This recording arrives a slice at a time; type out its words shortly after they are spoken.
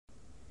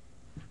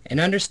An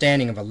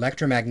understanding of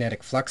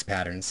electromagnetic flux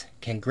patterns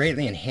can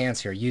greatly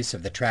enhance your use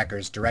of the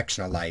tracker's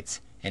directional lights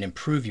and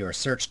improve your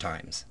search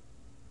times.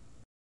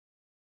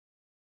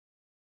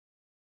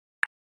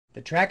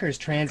 The tracker's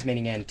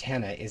transmitting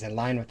antenna is in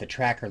line with the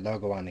tracker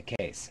logo on the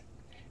case.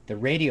 The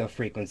radio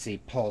frequency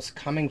pulse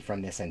coming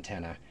from this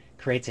antenna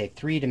creates a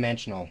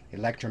three-dimensional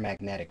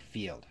electromagnetic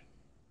field.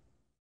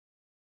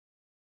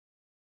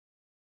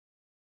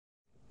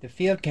 The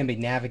field can be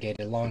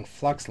navigated along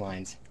flux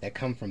lines that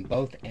come from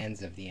both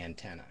ends of the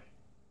antenna.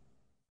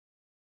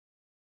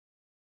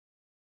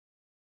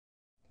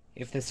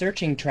 If the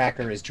searching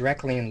tracker is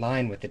directly in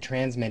line with the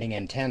transmitting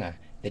antenna,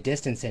 the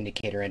distance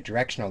indicator and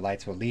directional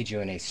lights will lead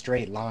you in a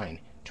straight line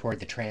toward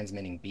the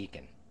transmitting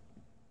beacon.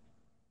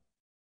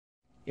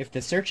 If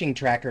the searching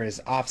tracker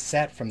is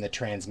offset from the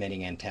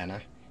transmitting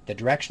antenna, the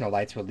directional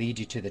lights will lead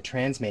you to the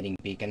transmitting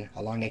beacon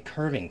along a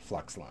curving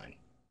flux line.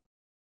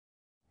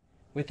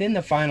 Within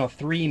the final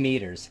 3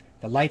 meters,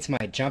 the lights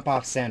might jump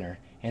off center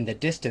and the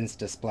distance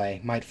display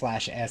might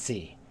flash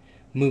SE.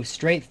 Move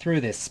straight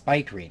through this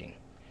spike reading.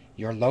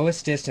 Your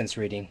lowest distance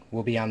reading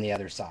will be on the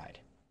other side.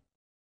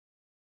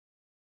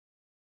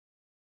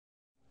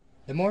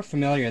 The more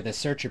familiar the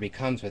searcher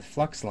becomes with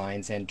flux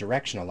lines and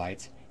directional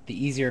lights,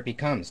 the easier it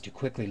becomes to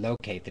quickly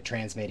locate the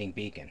transmitting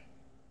beacon.